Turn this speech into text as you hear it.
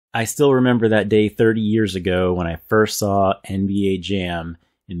I still remember that day 30 years ago when I first saw NBA Jam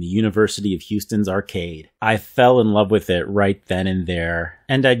in the University of Houston's arcade. I fell in love with it right then and there,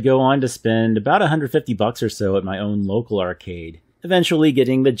 and I'd go on to spend about $150 or so at my own local arcade, eventually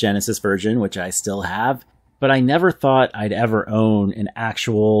getting the Genesis version, which I still have, but I never thought I'd ever own an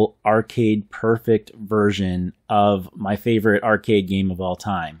actual arcade-perfect version of my favorite arcade game of all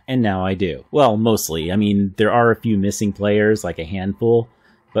time, and now I do. Well, mostly. I mean, there are a few missing players, like a handful,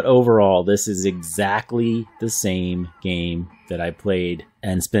 but overall, this is exactly the same game that I played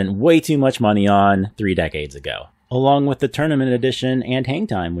and spent way too much money on 3 decades ago, along with the tournament edition and hang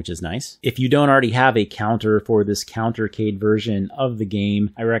time, which is nice. If you don't already have a counter for this Countercade version of the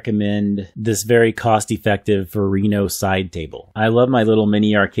game, I recommend this very cost-effective Furinno side table. I love my little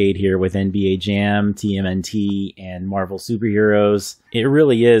mini arcade here with NBA Jam, TMNT, and Marvel Superheroes. It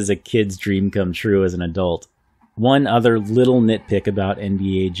really is a kid's dream come true as an adult. One other little nitpick about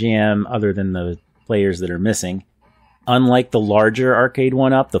NBA Jam, other than the players that are missing, unlike the larger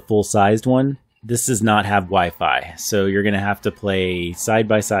Arcade1Up, the full-sized one, this does not have Wi-Fi, so you're going to have to play side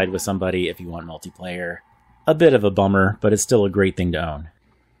by side with somebody if you want multiplayer. A bit of a bummer, but it's still a great thing to own.